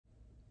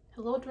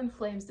Hello Twin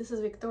Flames, this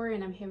is Victoria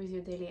and I'm here with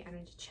your daily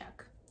energy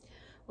check.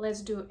 Let's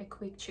do a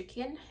quick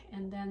check-in,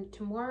 and then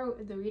tomorrow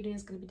the reading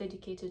is going to be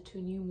dedicated to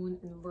new moon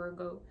in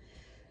Virgo.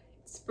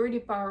 It's pretty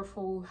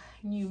powerful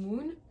new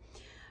moon.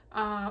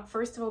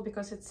 First of all,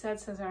 because it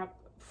sets us up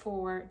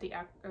for the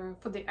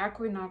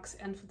equinox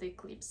and for the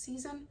eclipse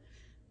season.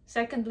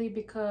 Secondly,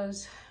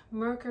 because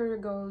Mercury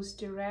goes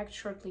direct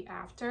shortly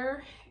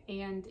after,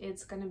 and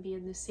it's going to be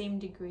in the same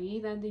degree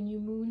than the new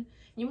moon.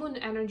 New moon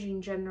energy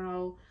in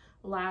general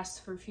lasts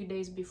for a few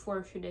days before,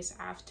 a few days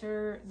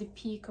after the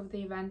peak of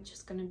the event, which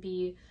is going to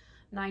be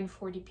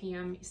 9:40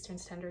 p.m. Eastern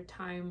Standard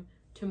Time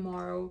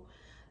tomorrow.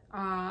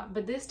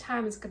 But this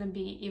time it's going to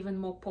be even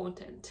more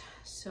potent.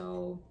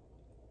 So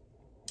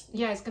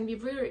yeah, it's going to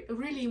be really,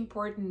 really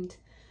important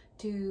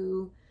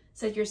to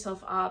set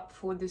yourself up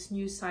for this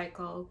new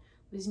cycle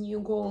with new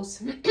goals,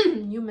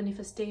 new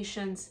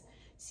manifestations.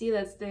 See,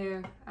 that's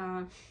the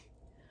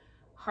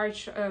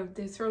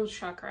the throat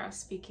chakra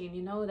speaking,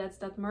 you know, that's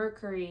that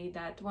Mercury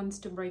that wants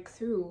to break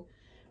through,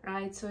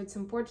 right? So it's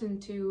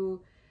important to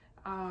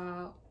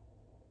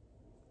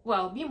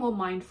well, be more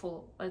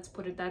mindful, let's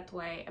put it that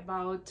way,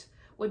 about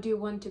what do you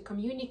want to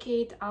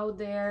communicate out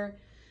there,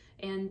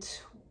 and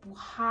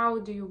how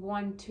do you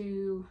want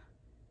to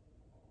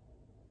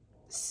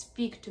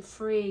speak, to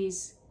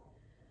phrase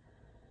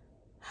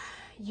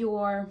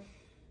your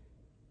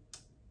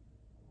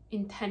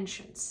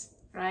intentions,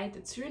 right?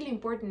 It's really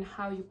important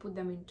how you put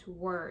them into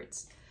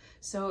words.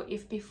 So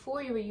if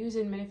before you were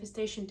using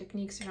manifestation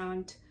techniques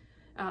around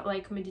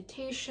like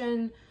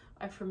meditation,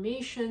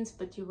 affirmations,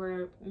 but you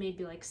were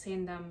maybe like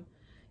saying them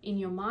in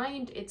your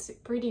mind, it's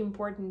pretty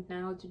important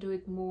now to do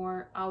it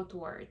more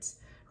outwards,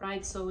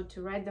 right? So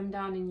to write them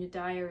down in your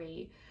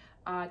diary,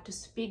 to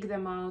speak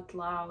them out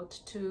loud,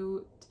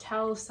 to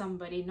tell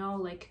somebody, no,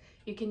 like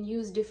you can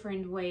use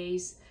different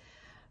ways,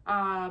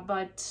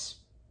 but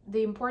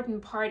the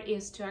important part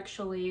is to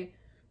actually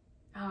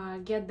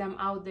get them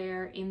out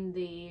there in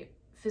the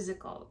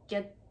physical,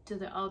 get to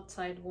the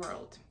outside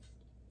world.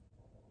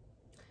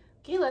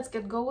 Okay, let's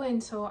get going.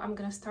 So I'm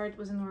gonna start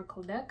with an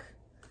oracle deck.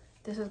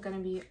 This is gonna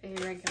be a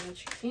regular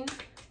check-in,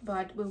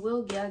 but we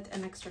will get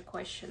an extra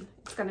question.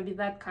 It's gonna be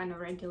that kind of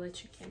regular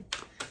check-in.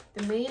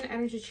 The main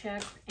energy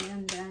check,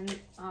 and then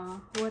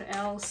what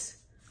else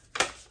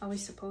are we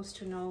supposed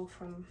to know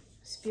from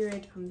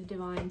Spirit, from the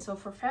Divine. So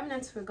for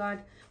feminines we got,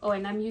 oh,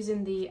 and I'm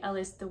using the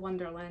Alice the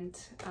Wonderland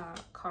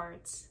card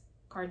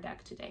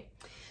deck today.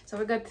 So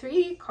we got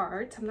 3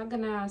 cards. I'm not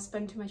gonna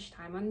spend too much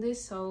time on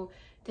this, so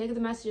take the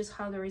messages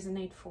how they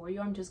resonate for you.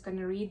 I'm just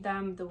gonna read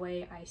them the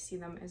way I see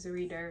them as a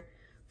reader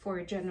for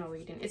a general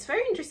reading. It's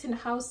very interesting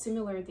how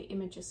similar the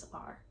images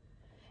are.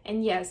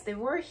 And yes, they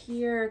were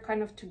here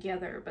kind of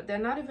together, but they're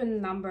not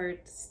even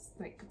numbered.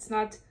 Like, it's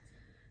not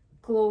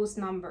close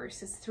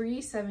numbers. It's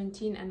 3,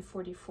 17, and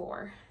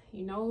 44,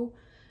 you know?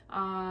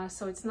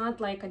 So it's not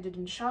like I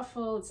didn't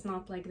shuffle. It's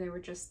not like they were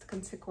just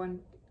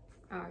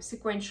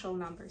sequential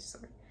numbers,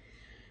 sorry.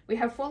 We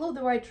have Follow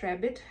the White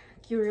Rabbit,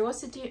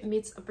 Curiosity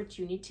meets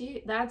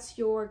Opportunity. That's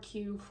your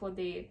cue for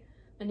the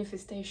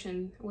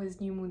manifestation with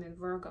new moon in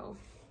Virgo.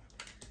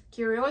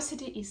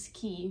 Curiosity is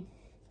key.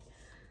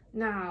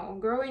 Now,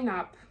 growing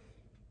up,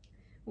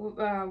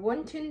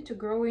 wanting to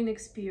grow in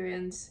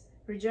experience,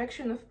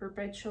 rejection of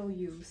perpetual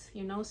youth,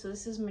 you know, so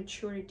this is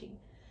maturity.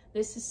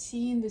 This is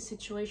seeing the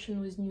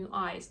situation with new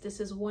eyes. This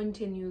is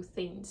wanting new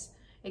things.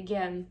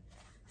 Again,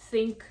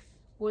 think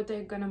what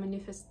they're gonna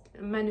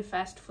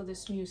manifest for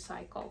this new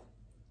cycle.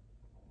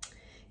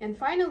 And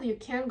finally, you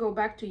can go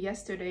back to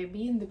yesterday,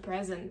 be in the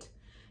present.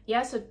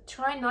 Yeah, so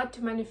try not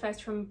to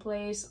manifest from a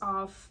place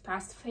of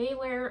past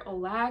failure or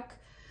lack,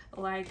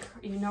 like,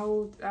 you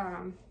know,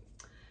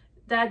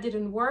 that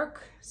didn't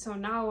work, so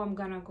now I'm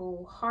gonna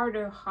go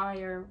harder,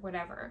 higher,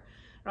 whatever,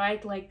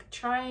 right? Like,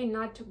 try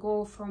not to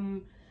go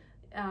from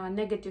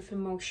negative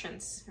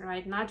emotions,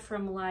 right? Not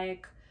from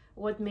like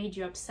what made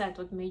you upset,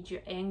 what made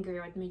you angry,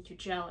 what made you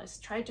jealous.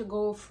 Try to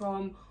go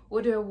from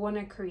what do I want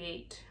to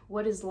create,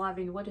 what is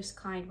loving, what is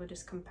kind, what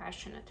is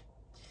compassionate.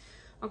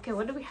 Okay,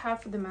 what do we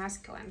have for the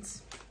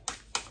masculines?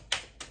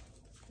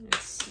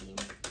 Let's see.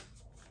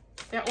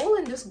 They're all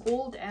in this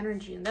gold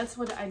energy, and that's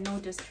what I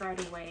noticed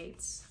right away.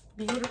 It's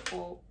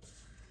beautiful.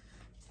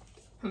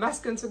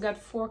 Masculines, we got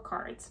 4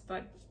 cards,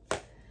 but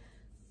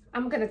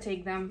I'm gonna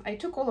take them. I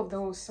took all of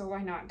those, so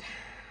why not?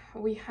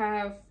 We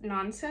have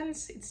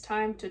Nonsense. It's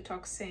time to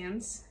talk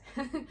sense.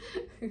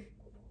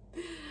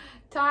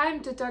 Time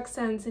to talk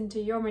sense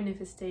into your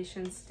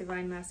manifestations,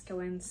 Divine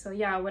Masculine. So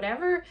yeah,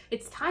 whatever,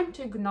 it's time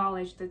to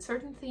acknowledge that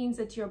certain things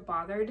that you're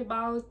bothered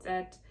about,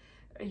 that,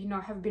 you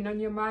know, have been on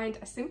your mind,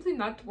 are simply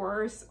not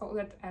worth all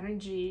that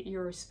energy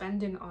you're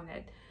spending on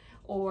it.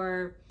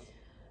 Or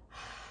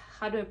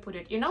how do I put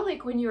it? You know,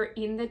 like when you're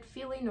in that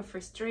feeling of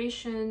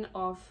frustration,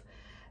 of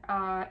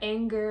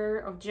anger,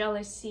 of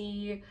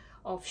jealousy,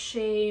 of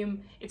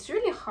shame, it's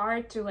really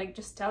hard to like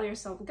just tell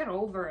yourself, get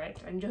over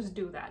it and just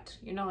do that,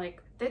 you know,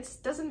 like that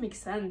doesn't make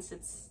sense.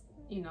 It's,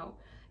 you know,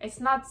 it's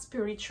not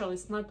spiritual,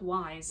 it's not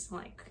wise,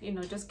 like, you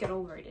know, just get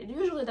over it. It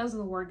usually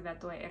doesn't work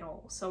that way at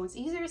all. So it's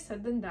easier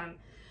said than done,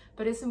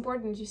 but it's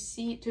important to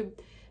see, to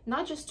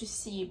not just to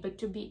see, but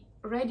to be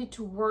ready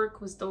to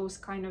work with those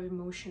kind of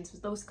emotions,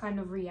 with those kind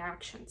of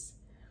reactions.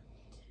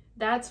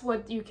 That's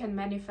what you can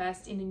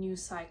manifest in a new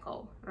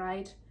cycle,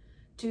 right?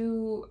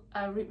 To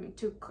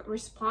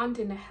respond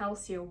in a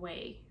healthier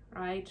way,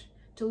 right?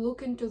 To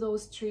look into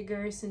those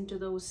triggers, into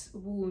those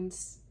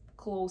wounds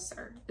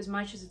closer as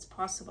much as it's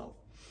possible.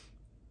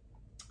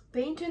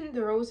 Painting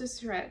the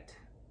roses red,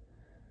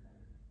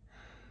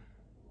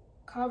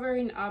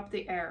 covering up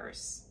the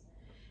errors.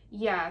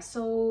 Yeah,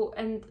 so,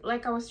 and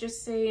like I was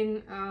just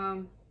saying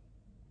to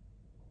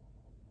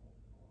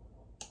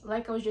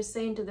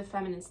the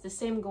feminists, the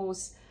same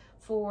goes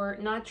for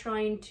not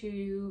trying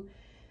to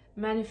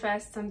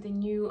manifest something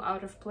new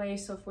out of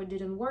place of what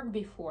didn't work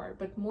before,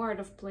 but more out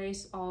of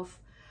place of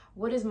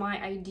what is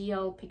my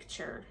ideal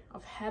picture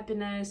of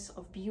happiness,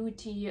 of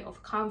beauty,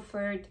 of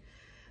comfort,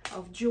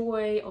 of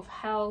joy, of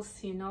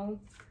health, you know.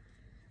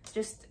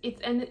 Just it,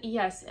 and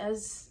yes,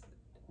 as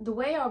the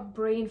way our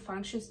brain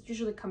functions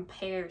usually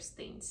compares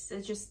things.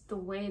 It's just the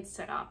way it's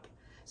set up.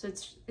 So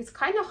it's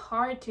kind of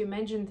hard to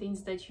imagine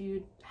things that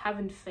you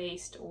haven't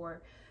faced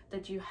or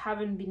that you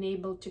haven't been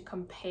able to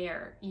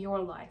compare your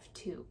life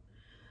to.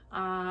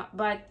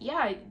 But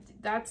yeah,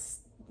 that's,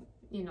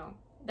 you know,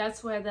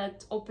 that's where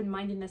that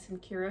open-mindedness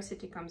and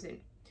curiosity comes in.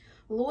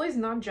 Law is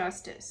not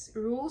justice.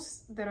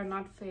 Rules that are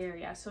not fair,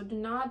 yeah. So do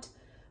not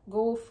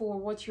go for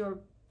what your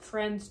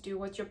friends do,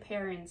 what your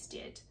parents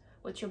did,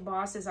 what your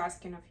boss is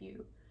asking of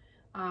you,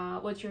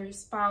 what your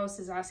spouse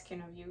is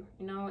asking of you.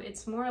 You know,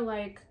 it's more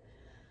like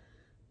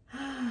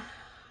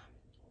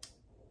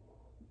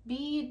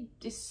be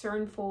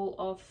discernful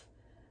of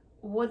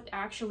what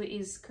actually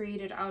is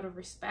created out of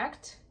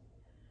respect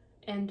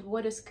and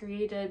what is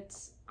created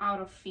out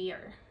of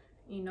fear,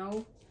 you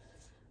know,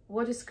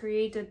 what is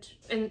created,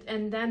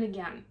 and then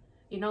again,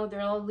 you know,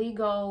 there are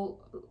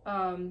legal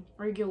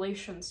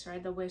regulations,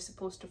 right, that we're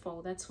supposed to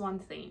follow. That's one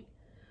thing,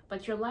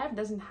 but your life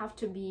doesn't have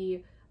to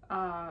be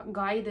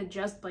guided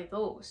just by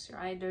those,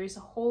 right? There is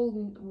a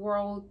whole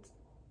world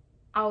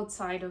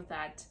outside of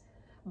that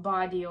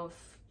body of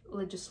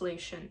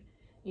legislation,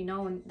 you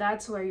know, and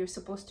that's where you're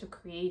supposed to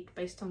create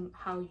based on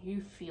how you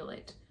feel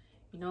it,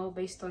 you know,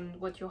 based on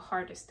what your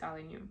heart is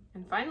telling you.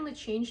 And finally,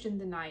 changed in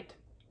the night.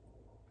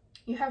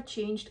 You have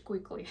changed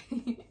quickly.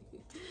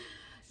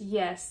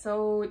 Yes,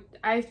 so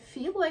I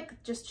feel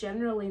like just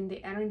generally in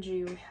the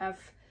energy, we have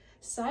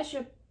such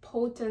a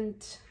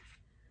potent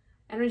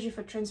energy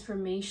for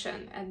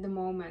transformation at the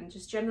moment,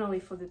 just generally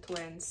for the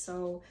twins.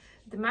 So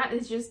the mat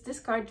is just, this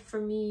card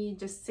for me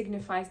just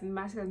signifies the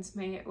masculines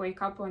may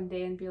wake up one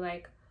day and be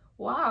like,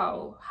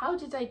 wow, how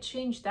did I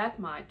change that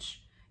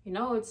much? You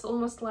know, it's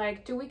almost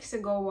like 2 weeks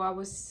ago I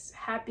was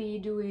happy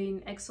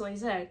doing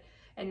XYZ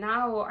and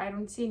now I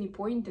don't see any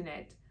point in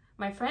it.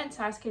 My friend's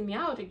asking me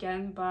out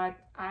again, but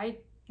I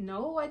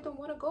know I don't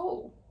want to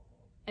go.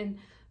 And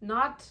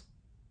not,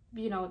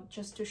 you know,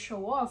 just to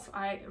show off,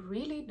 I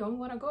really don't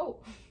want to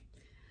go.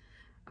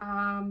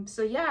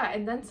 So yeah,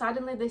 and then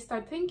suddenly they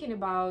start thinking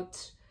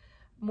about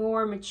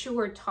more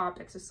mature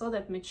topics. I saw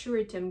that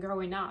maturity and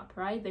growing up,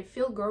 right? They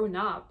feel grown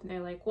up. And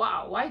they're like,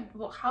 wow,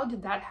 how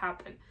did that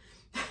happen?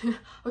 I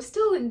was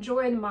still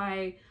enjoying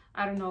my,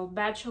 I don't know,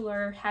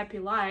 bachelor happy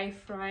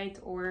life, right?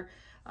 Or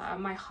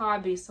my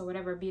hobbies or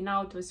whatever, being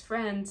out with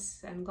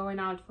friends and going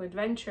out for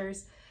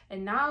adventures.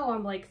 And now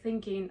I'm like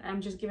thinking,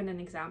 I'm just giving an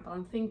example.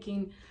 I'm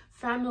thinking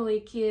family,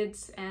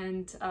 kids,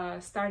 and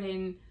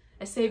starting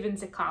a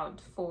savings account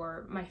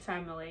for my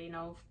family, you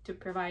know, to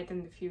provide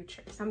in the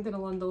future. Something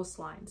along those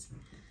lines.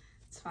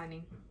 It's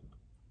funny.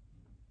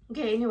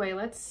 Okay, anyway,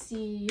 let's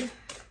see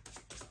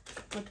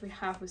what we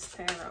have with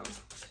tarot.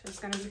 So it's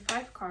gonna be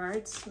 5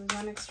 cards with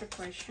 1 extra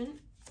question.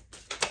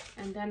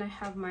 And then I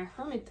have my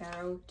Hermit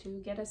Tarot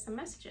to get us some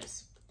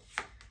messages.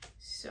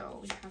 So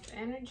we have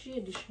energy,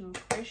 additional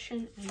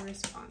question, and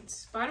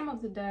response. Bottom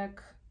of the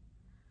deck,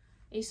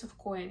 Ace of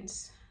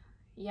Coins.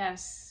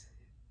 Yes,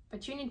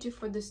 opportunity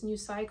for this new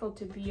cycle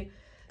to be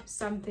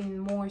something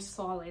more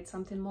solid,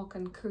 something more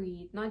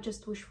concrete, not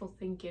just wishful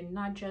thinking,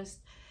 not just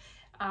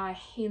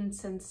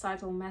hints and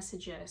subtle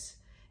messages,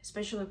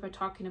 especially if we're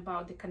talking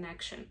about the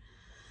connection.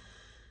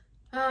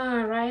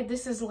 Right,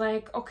 this is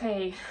like,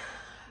 okay,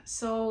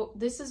 so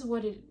this is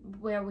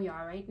where we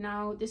are right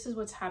now. This is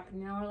what's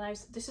happening in our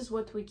lives. This is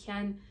what we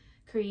can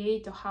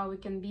create, or how we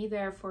can be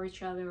there for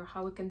each other, or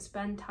how we can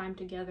spend time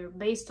together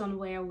based on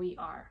where we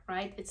are,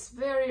 right? It's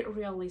very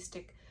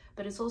realistic,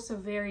 but it's also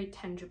very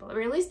tangible.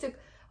 Realistic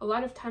a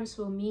lot of times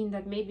will mean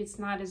that maybe it's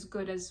not as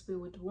good as we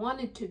would want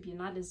it to be,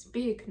 not as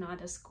big,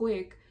 not as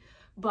quick,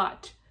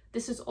 but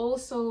this is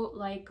also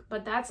like,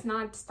 but that's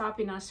not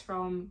stopping us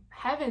from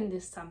having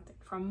this something,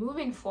 from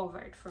moving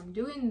forward, from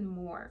doing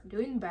more,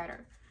 doing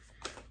better.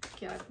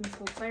 Okay, let me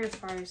pull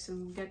clarifiers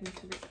and get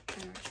into the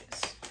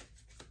energies.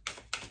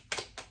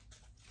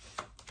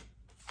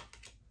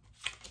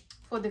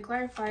 For the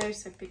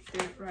clarifiers, I picked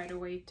it right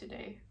away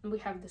today. We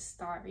have the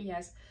star,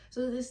 yes.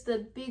 So this is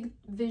the big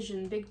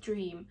vision, big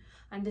dream,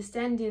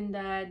 understanding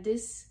that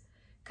this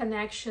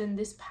connection,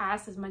 this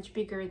past is much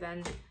bigger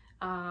than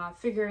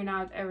figuring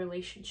out a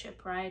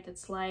relationship, right?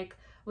 It's like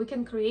we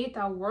can create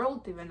our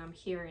world even. I'm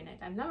hearing it.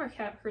 I've never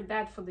heard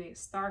that for the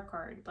star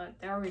card, but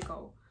there we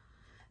go.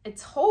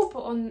 It's hope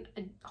on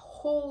a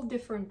whole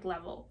different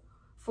level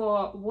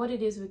for what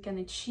it is we can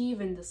achieve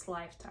in this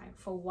lifetime,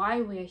 for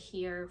why we're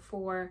here,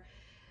 for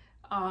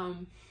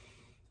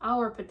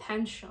our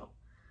potential,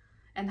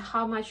 and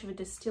how much of it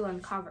is still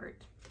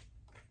uncovered.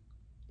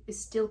 Is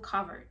still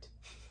covered.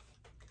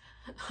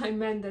 I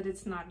meant that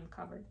it's not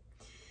uncovered.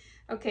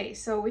 Okay,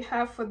 so we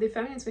have, for the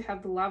feminines, we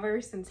have the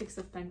Lovers and Six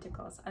of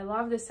Pentacles. I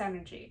love this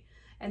energy.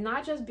 And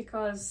not just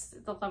because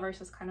the Lovers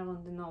is kind of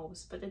on the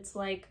nose, but it's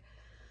like,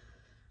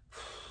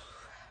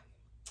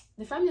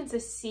 the feminines are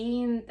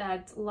seeing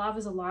that love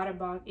is a lot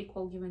about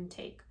equal give and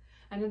take.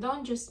 And I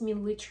don't just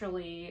mean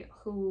literally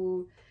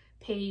who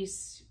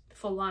pays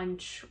for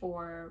lunch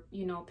or,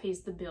 you know,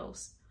 pays the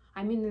bills.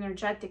 I mean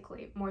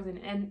energetically more than,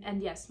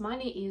 and yes,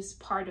 money is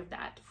part of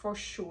that for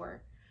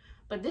sure.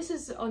 But this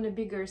is on a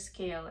bigger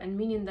scale, and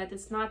meaning that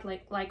it's not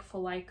like for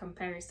like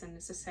comparison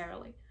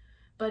necessarily.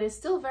 But it's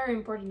still very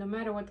important, no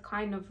matter what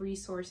kind of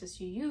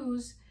resources you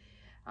use.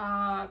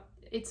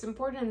 It's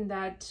important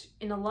that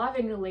in a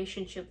loving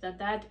relationship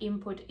that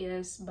input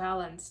is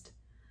balanced.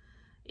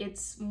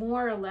 It's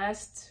more or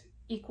less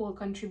equal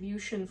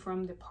contribution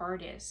from the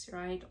parties,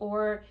 right?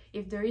 Or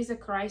if there is a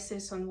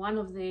crisis on one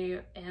of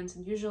the ends,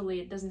 and usually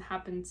it doesn't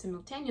happen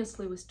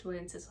simultaneously with two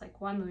ends, it's like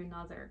one or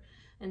another,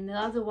 and the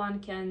other one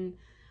can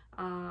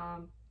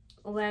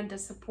lend a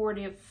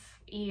supportive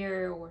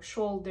ear or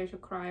shoulder to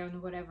cry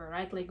on, whatever,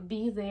 right? Like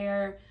be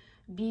there,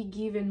 be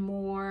given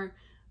more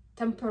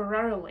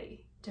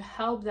temporarily to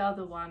help the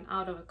other one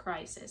out of a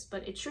crisis.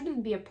 But it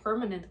shouldn't be a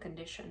permanent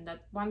condition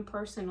that one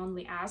person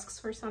only asks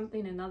for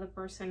something, another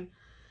person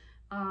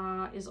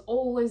is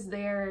always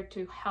there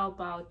to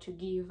help out, to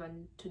give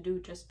and to do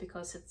just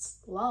because it's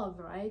love,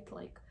 right?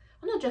 Like,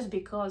 well, not just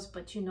because,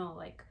 but you know,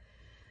 like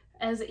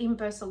as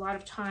empaths, a lot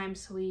of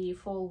times we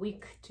fall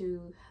weak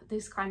to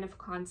this kind of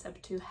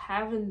concept, to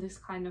having this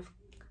kind of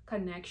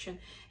connection.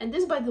 And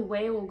this, by the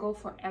way, will go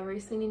for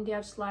everything in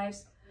their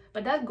lives,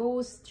 but that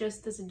goes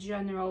just as a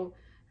general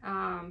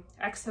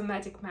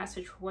axiomatic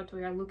message for what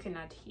we are looking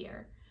at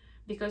here,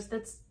 because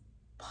that's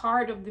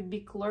part of the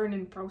big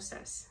learning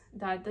process,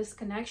 that this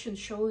connection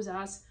shows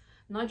us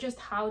not just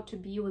how to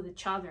be with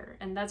each other.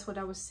 And that's what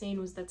I was saying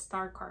with that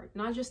star card,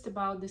 not just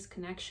about this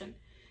connection.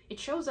 It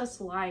shows us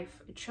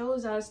life. It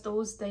shows us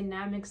those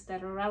dynamics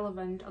that are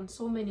relevant on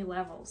so many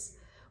levels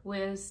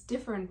with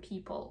different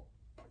people.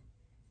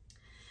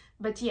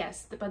 But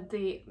yes, but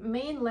the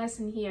main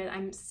lesson here,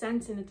 I'm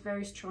sensing it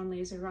very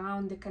strongly, is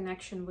around the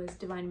connection with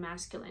divine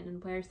masculine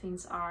and where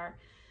things are.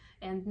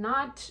 And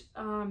not,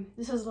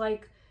 this is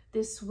like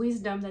this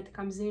wisdom that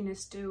comes in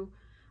is to,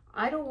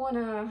 I don't want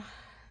to,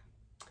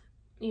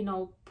 you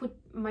know, put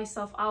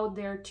myself out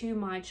there too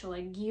much, or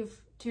like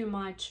give too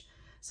much,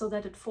 so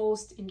that it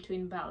falls into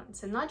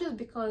imbalance. And not just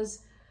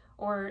because,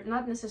 or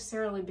not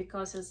necessarily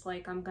because it's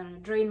like I'm gonna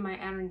drain my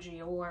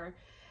energy, or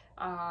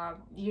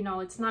you know,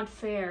 it's not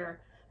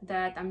fair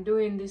that I'm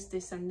doing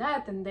this and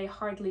that and they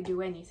hardly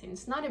do anything.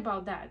 It's not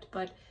about that.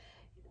 But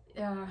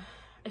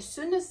as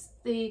soon as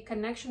the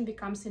connection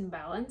becomes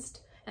imbalanced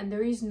and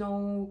there is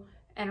no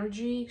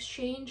energy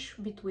exchange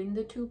between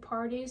the two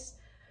parties,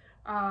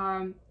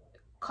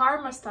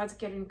 karma starts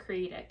getting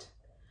created.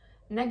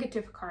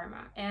 Negative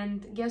karma.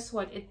 And guess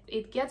what?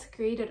 It gets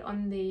created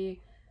on the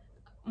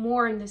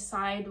more on the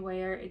side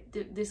where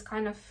this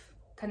kind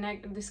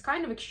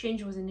of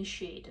exchange was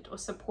initiated or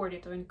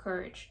supported or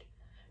encouraged.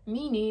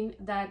 Meaning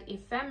that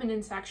if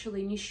feminines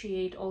actually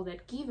initiate all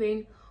that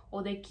giving,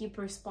 or they keep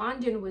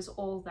responding with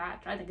all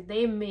that, right? Like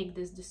they make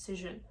this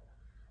decision,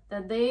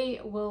 that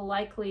they will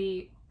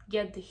likely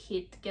get the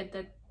hit, get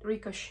that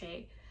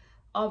ricochet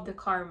of the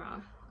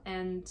karma,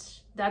 and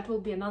that will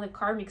be another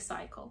karmic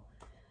cycle.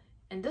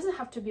 And it doesn't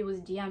have to be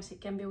with DMs,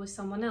 it can be with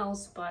someone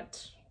else,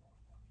 but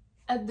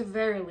at the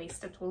very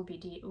least it will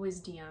be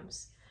with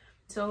DMs.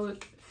 So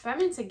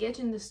feminines are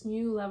getting this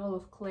new level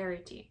of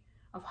clarity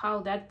of how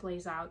that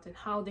plays out, and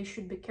how they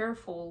should be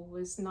careful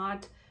with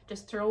not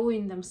just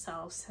throwing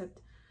themselves at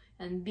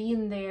and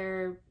being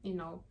there, you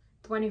know,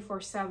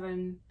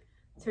 24/7,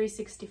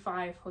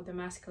 365 for the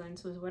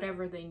masculines with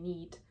whatever they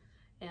need,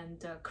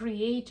 and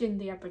creating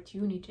the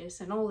opportunities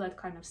and all that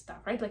kind of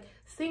stuff, right? Like,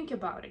 think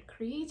about it,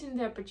 creating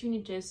the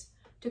opportunities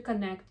to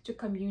connect, to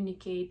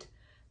communicate,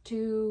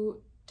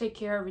 to take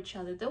care of each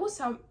other.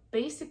 Those are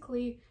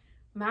basically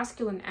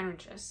masculine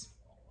energies.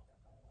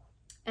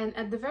 And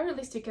at the very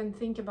least, you can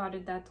think about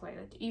it that way,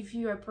 that if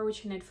you're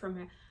approaching it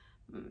from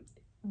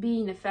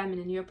being a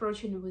feminine, you're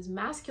approaching it with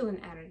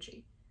masculine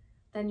energy,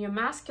 then your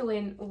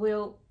masculine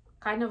will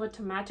kind of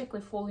automatically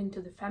fall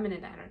into the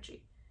feminine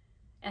energy.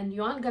 And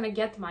you aren't going to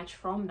get much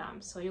from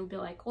them. So you'll be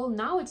like, well,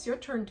 now it's your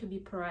turn to be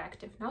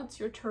proactive. Now it's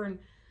your turn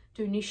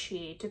to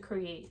initiate, to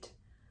create.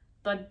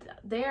 But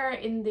they're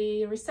in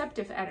the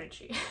receptive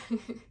energy,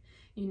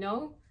 you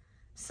know?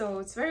 So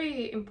it's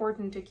very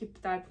important to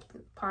keep that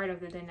part of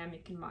the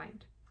dynamic in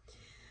mind.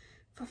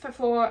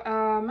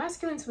 For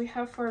masculines, we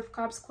have Four of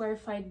Cups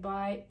clarified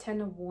by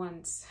Ten of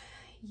Wands.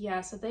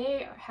 Yeah, so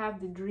they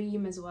have the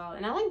dream as well.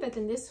 And I like that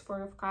in this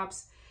Four of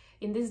Cups,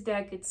 in this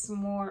deck, it's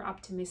more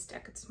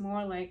optimistic. It's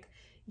more like,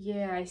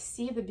 yeah, I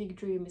see the big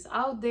dream is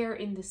out there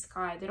in the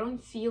sky. They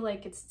don't feel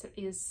like it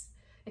is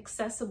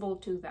accessible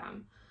to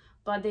them,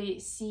 but they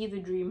see the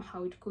dream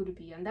how it could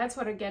be. And that's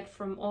what I get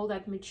from all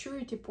that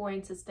maturity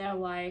points. It's their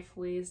life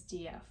with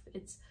DF.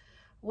 It's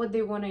what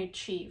they want to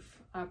achieve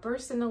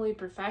personally,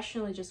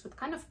 professionally, just what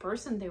kind of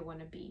person they want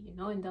to be, you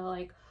know. And they're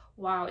like,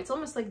 wow, it's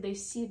almost like they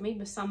see,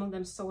 maybe some of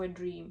them saw a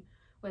dream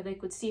where they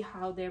could see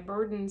how their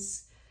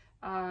burdens,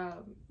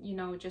 you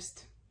know,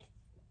 just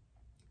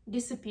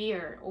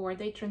disappear, or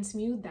they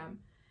transmute them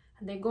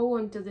and they go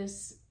into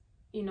this,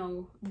 you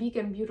know, big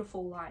and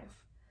beautiful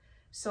life.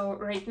 So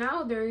right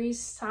now there is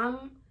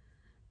some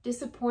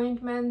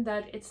disappointment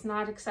that it's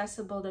not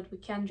accessible, that we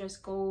can't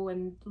just go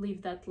and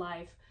live that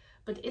life.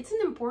 But it's an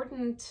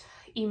important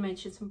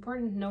image, it's an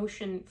important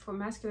notion for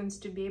masculines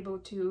to be able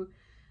to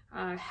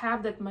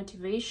have that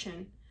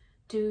motivation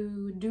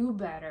to do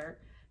better,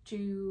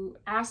 to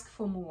ask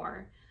for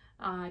more,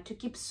 to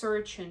keep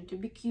searching, to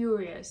be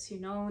curious, you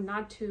know,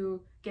 not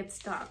to get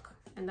stuck.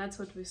 And that's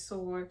what we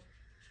saw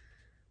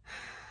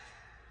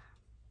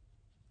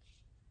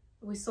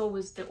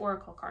with the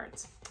oracle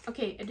cards.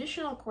 Okay,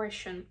 additional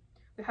question.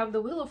 We have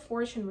the Wheel of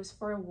Fortune with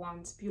Four of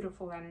Wands,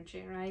 beautiful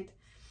energy, right?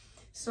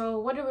 So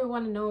what do we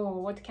want to know,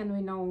 or what can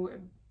we know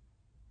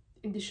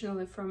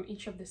additionally from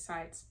each of the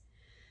sides?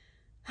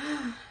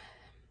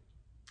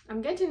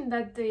 I'm getting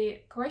that the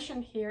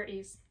question here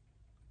is,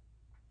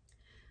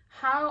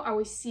 how are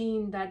we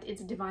seeing that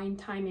it's divine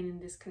timing in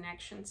these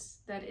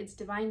connections, that it's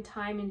divine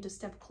timing to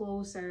step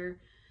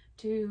closer,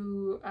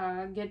 to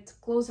get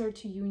closer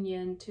to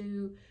union,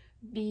 to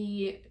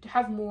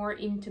have more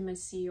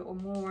intimacy or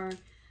more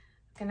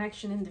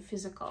connection in the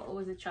physical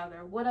with each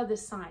other? What are the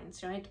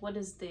signs, right? What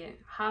is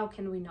how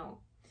can we know?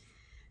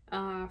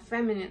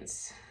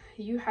 Feminines,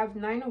 you have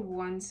Nine of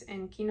Wands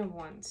and King of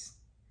Wands.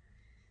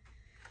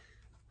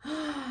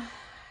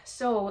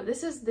 So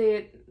this is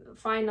the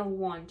final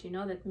wand, you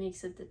know, that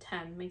makes it the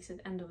 10, makes it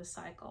end of a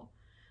cycle,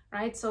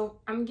 right? So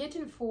I'm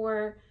getting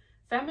for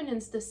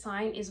feminines, the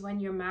sign is when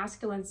your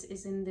masculines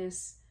is in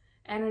this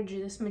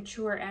energy, this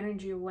mature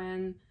energy,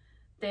 when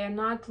they're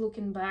not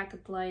looking back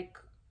at like,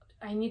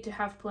 I need to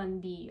have plan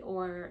B,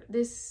 or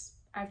this,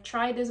 I've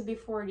tried this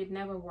before, it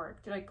never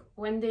worked. Like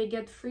when they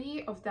get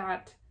free of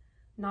that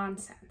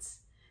nonsense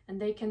and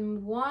they can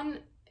move on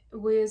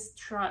with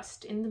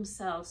trust in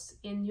themselves,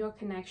 in your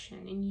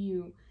connection, in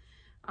you,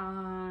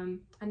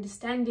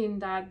 understanding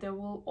that there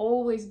will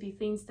always be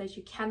things that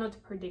you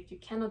cannot predict, you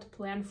cannot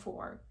plan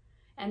for,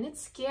 and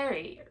it's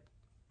scary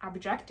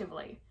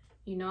objectively,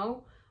 you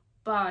know,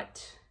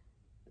 but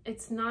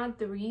it's not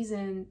the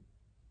reason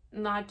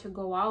not to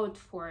go out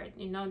for it,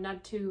 you know,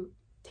 not to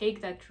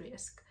take that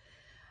risk.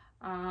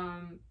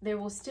 They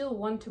will still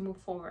want to move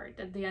forward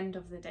at the end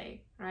of the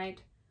day, right?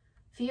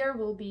 Fear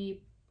will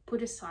be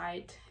put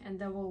aside and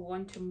they will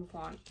want to move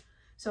on.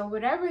 So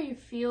whatever you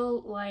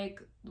feel like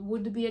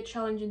would be a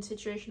challenging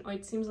situation, or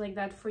it seems like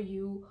that for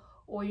you,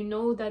 or you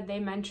know that they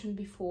mentioned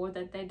before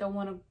that they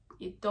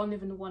don't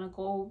even want to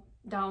go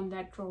down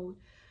that road,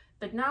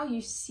 but now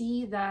you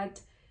see that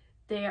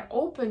they are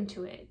open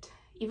to it,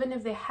 even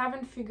if they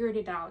haven't figured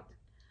it out.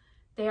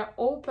 They are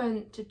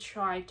open to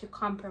try to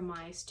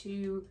compromise,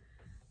 to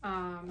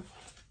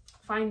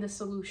find the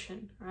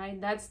solution, right?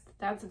 That's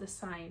the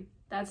sign.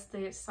 That's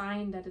the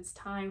sign that it's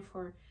time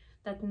for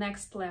that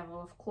next level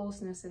of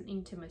closeness and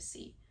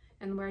intimacy,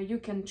 and where you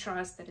can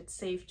trust that it's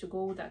safe to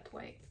go that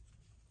way.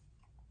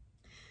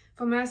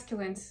 For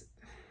masculines,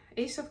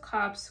 Ace of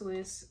Cups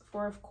with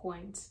Four of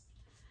Coins.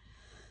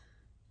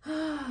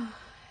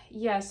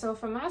 Yeah, so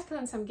for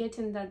masculines, I'm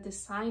getting that the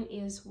sign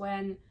is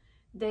when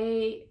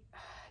they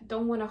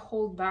don't want to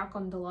hold back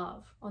on the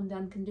love, on the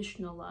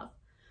unconditional love,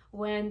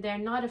 when they're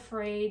not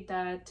afraid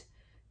that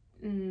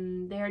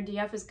their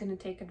DF is going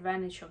to take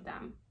advantage of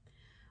them,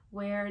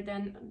 where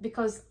then,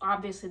 because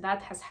obviously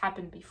that has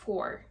happened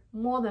before,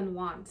 more than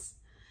once,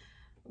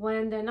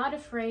 when they're not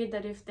afraid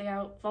that if they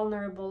are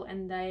vulnerable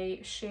and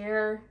they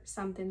share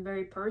something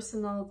very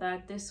personal,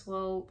 that this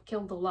will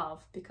kill the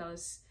love,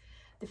 because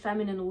the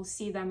feminine will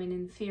see them in an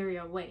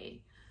inferior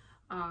way,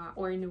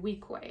 or in a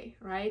weak way,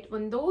 right?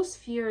 When those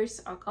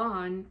fears are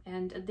gone,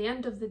 and at the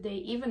end of the day,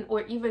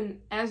 even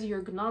as you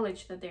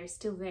acknowledge that they're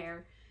still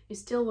there, you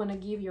still want to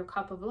give your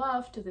cup of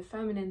love to the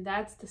feminine,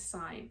 that's the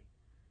sign,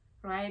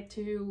 right?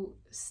 To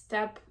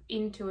step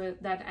into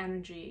that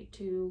energy,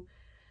 to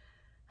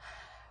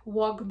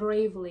walk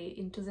bravely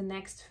into the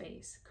next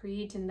phase,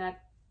 creating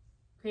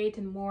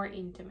more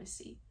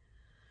intimacy,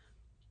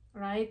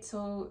 right?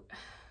 So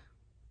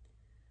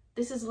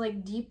this is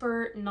like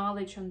deeper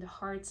knowledge on the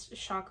heart's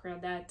chakra,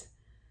 that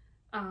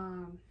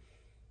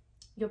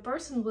your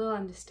person will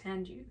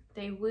understand you.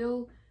 They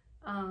will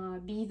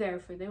be there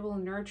for you. They will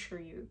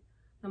nurture you,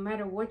 no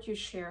matter what you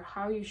share,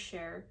 how you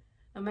share,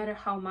 no matter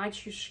how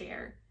much you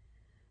share,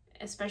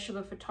 especially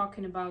if we're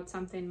talking about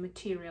something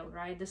material,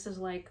 right? This is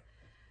like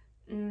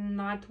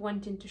not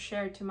wanting to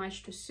share too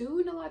much too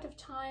soon a lot of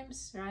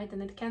times, right?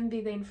 And it can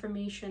be the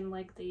information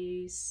like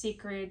the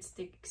secrets,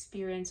 the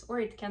experience, or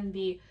it can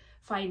be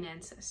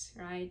finances,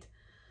 right?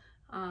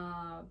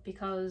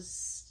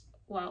 Because,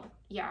 well,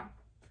 yeah,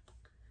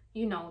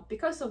 you know,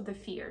 because of the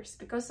fears,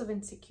 because of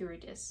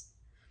insecurities.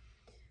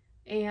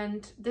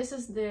 And this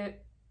is the,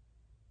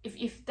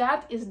 if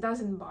that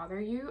doesn't bother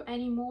you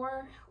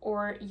anymore,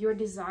 or your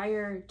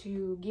desire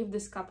to give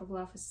this cup of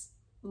love is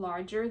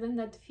larger than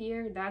that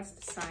fear, that's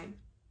the sign.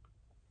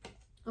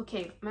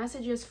 Okay,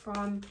 messages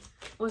from,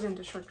 wasn't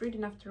a short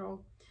reading after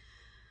all.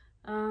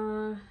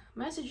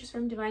 Messages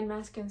from divine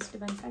masculines,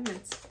 divine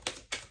feminines.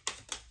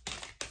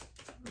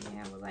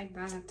 Yeah, we like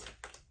that.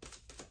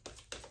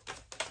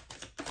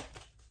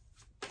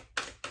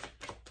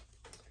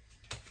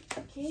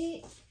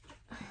 Okay,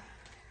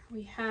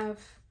 we have,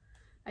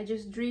 I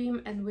just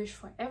dream and wish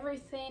for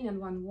everything and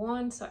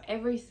want, so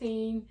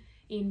everything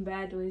in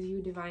bed with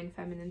you, divine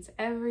feminines,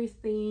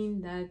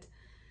 everything that,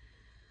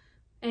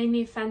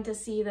 any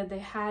fantasy that they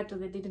had or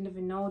they didn't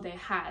even know they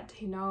had,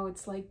 you know,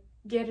 it's like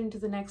getting to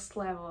the next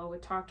level. We're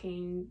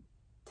talking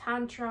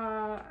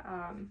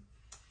tantra,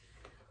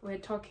 we're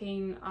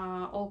talking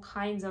all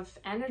kinds of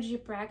energy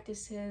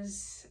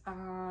practices,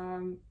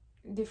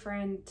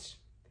 different,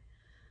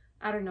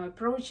 I don't know,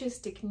 approaches,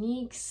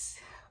 techniques,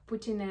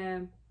 putting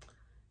a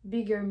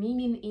bigger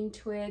meaning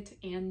into it,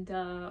 and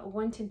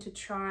wanting to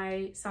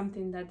try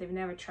something that they've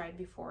never tried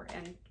before.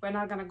 And we're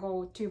not gonna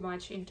go too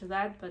much into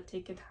that, but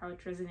take it how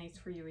it resonates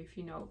for you, if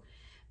you know.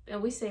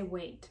 And we say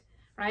wait,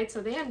 right?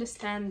 So they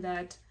understand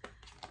that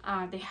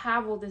they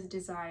have all this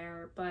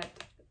desire, but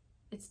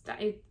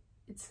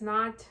it's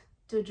not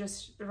to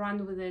just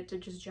run with it, to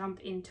just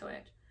jump into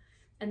it.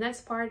 And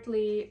that's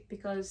partly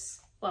because,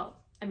 well,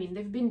 I mean,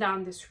 they've been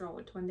down this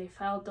road when they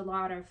felt a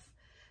lot of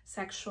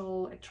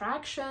sexual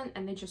attraction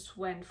and they just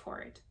went for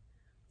it,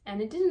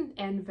 and it didn't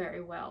end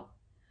very well.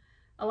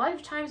 A lot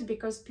of times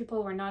because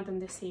people were not on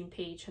the same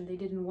page and they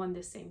didn't want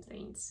the same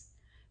things.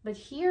 But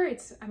here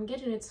it's, I'm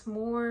getting, it's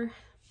more,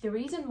 the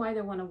reason why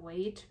they want to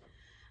wait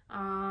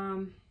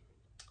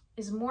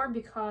is more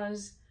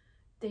because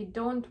they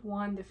don't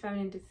want the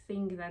feminine to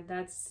think that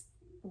that's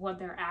what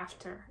they're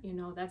after, you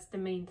know, that's the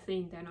main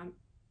thing.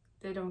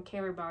 They don't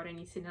care about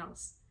anything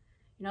else.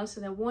 You know,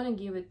 so they want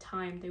to give it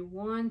time. They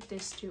want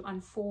this to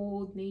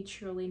unfold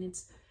naturally in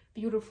its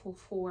beautiful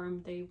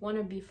form. They want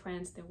to be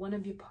friends. They want to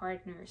be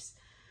partners.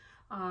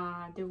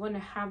 They want to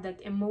have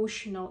that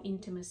emotional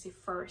intimacy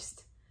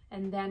first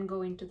and then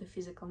go into the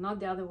physical,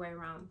 not the other way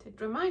around. It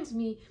reminds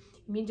me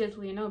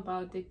immediately, you know,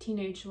 about the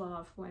teenage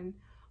love, when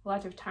a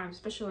lot of times,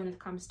 especially when it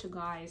comes to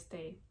guys,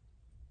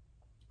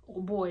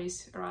 or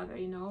boys rather,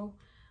 you know,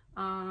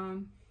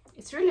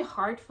 it's really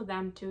hard for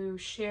them to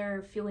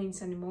share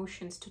feelings and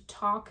emotions, to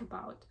talk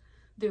about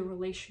their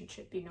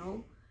relationship, you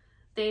know.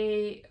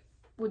 They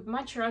would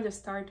much rather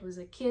start with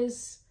a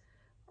kiss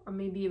or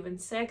maybe even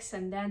sex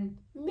and then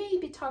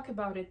maybe talk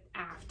about it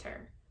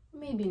after.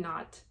 Maybe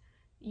not.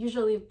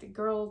 Usually if the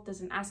girl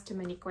doesn't ask too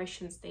many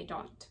questions, they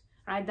don't,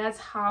 right? That's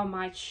how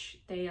much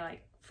they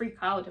like freak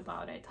out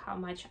about it,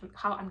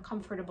 how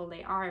uncomfortable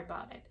they are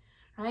about it,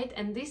 right?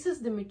 And this is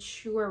the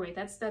mature way.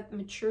 That's that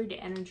maturity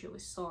energy we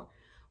saw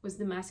with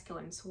the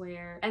masculines,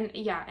 where, and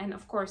yeah, and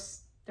of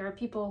course there are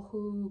people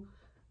who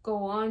go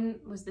on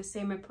with the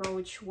same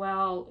approach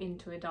well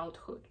into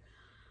adulthood,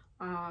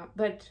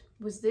 but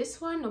with this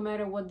one, no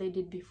matter what they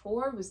did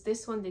before, with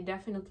this one they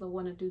definitely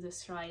want to do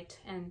this right,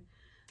 and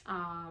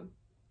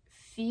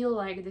feel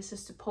like this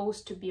is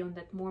supposed to be on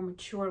that more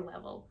mature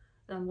level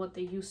than what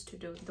they used to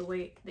do, the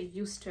way they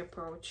used to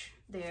approach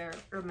their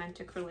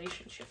romantic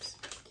relationships.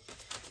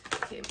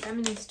 Okay,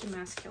 feminines to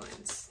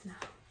masculines now.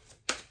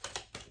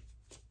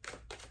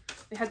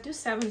 We had 2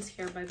 sevens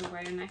here, by the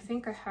way, and I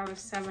think I have a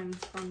 7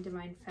 from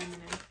Divine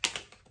Feminine.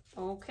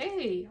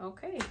 Okay,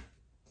 okay.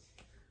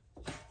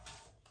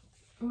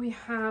 We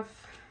have,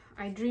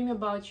 I dream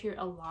about you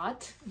a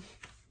lot.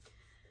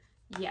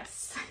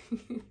 Yes.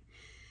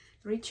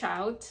 Reach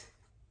out.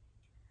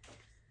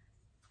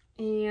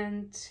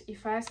 And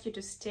if I ask you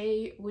to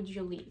stay, would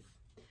you leave?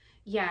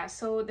 Yeah,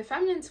 so the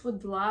feminines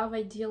would love,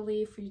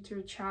 ideally, for you to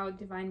reach out,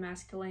 Divine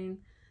Masculine.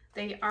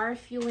 They are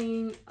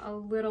feeling a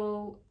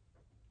little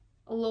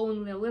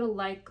lonely, a little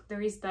like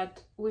there is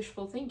that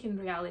wishful thinking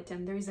reality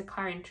and there is a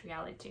current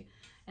reality,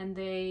 and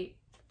they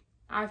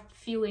are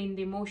feeling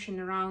the emotion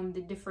around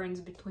the difference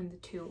between the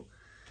two.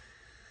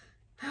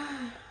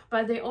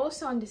 But they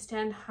also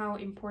understand how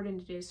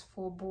important it is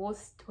for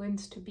both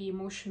twins to be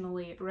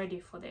emotionally ready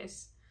for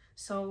this.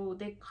 So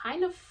they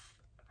kind of,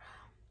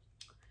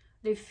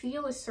 they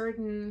feel a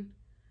certain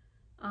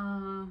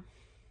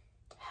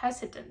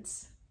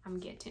hesitance, I'm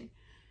getting.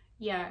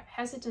 Yeah,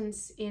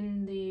 hesitance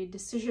in the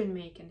decision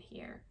making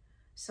here.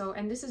 So,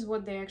 and this is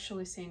what they're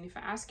actually saying. If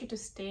I ask you to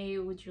stay,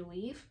 would you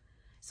leave?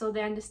 So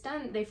they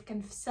understand, they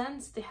can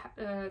sense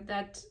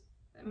that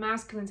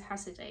masculines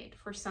hesitate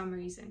for some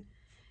reason.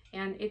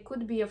 And it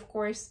could be, of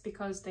course,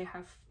 because they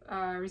have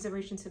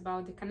reservations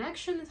about the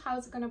connection and how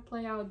it's going to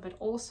play out, but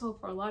also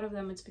for a lot of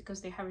them, it's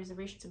because they have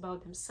reservations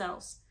about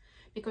themselves.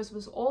 because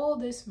with all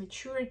this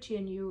maturity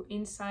and new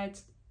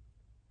insights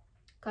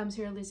comes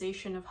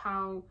realization of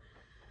how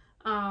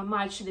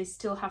much they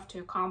still have to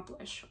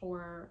accomplish,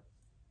 or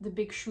the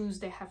big shoes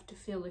they have to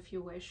fill, if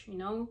you wish, you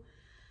know.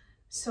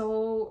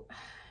 So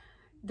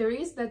there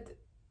is that,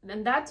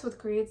 and that's what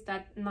creates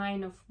that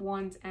 9 of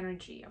Wands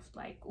energy of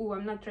like, oh,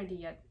 I'm not ready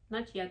yet,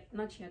 not yet,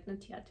 not yet,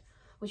 not yet,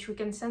 which we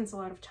can sense a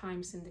lot of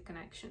times in the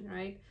connection,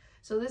 right?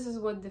 So this is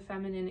what the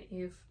feminine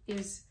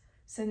is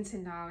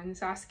sensing now, and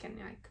is asking,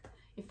 like,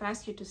 if I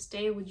ask you to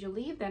stay, would you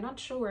leave? They're not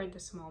sure at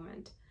this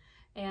moment.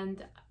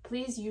 And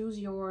please use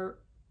your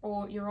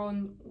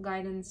own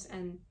guidance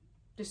and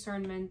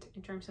discernment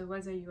in terms of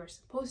whether you are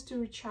supposed to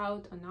reach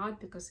out or not,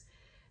 because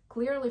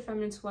clearly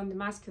feminines want the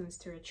masculines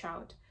to reach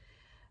out.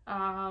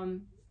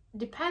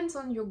 Depends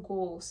on your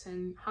goals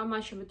and how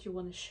much of it you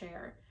want to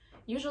share.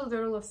 Usually the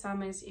rule of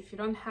thumb is, if you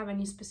don't have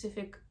any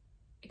specific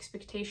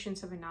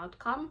expectations of an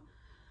outcome,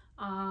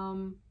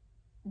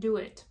 do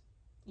it.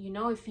 You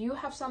know, if you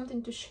have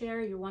something to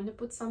share, you want to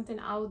put something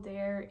out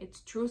there,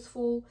 it's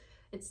truthful,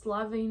 it's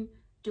loving,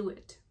 do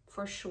it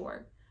for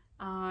sure.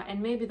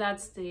 And maybe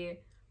that's the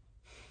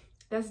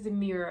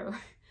mirror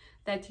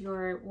that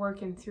you're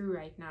working through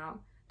right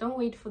now. Don't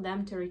wait for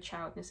them to reach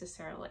out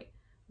necessarily.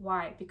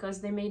 Why?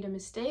 Because they made a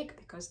mistake,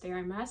 because they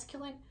are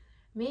masculine.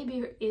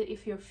 Maybe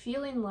if you're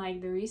feeling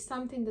like there is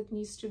something that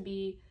needs to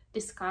be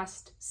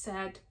discussed,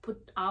 said,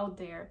 put out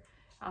there,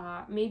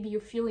 maybe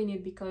you're feeling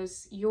it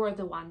because you're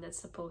the one that's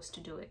supposed to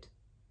do it,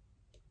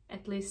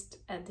 at least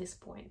at this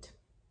point.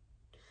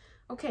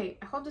 Okay,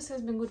 I hope this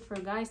has been good for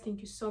you guys.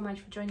 Thank you so much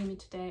for joining me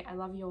today. I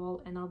love you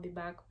all, and I'll be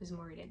back with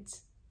more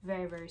readings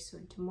very, very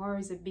soon. Tomorrow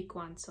is a big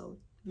one, so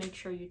make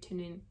sure you tune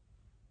in.